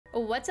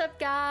What's up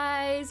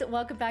guys?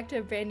 Welcome back to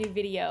a brand new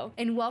video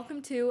and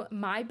welcome to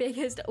my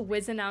biggest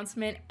Wiz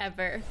announcement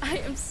ever. I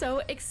am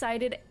so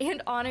excited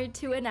and honored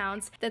to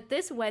announce that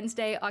this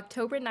Wednesday,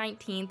 October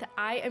 19th,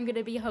 I am going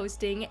to be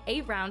hosting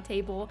a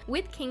roundtable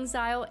with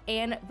Kingsisle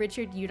and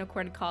Richard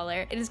Unicorn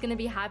Collar. It is going to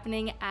be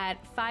happening at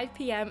 5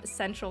 p.m.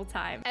 Central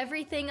Time.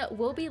 Everything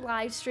will be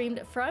live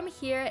streamed from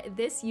here,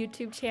 this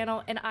YouTube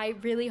channel, and I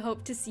really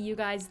hope to see you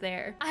guys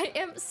there. I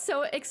am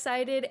so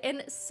excited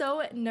and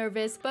so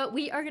nervous, but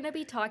we are going to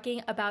be talking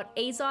about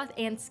Azoth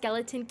and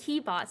Skeleton key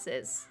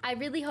bosses. I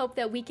really hope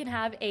that we can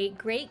have a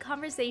great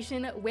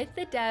conversation with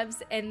the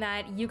devs and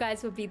that you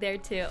guys will be there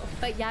too.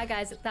 But yeah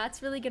guys,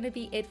 that's really gonna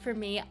be it for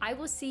me. I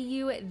will see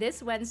you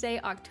this Wednesday,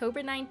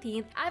 October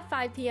 19th at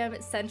 5 p.m.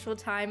 Central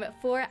Time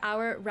for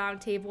our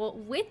roundtable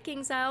with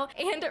Kingsisle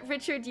and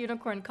Richard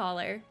Unicorn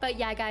Collar. But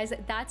yeah guys,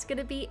 that's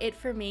gonna be it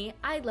for me.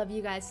 I love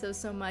you guys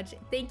so much.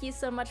 Thank you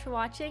so much for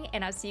watching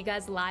and I'll see you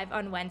guys live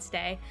on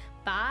Wednesday.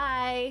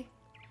 Bye!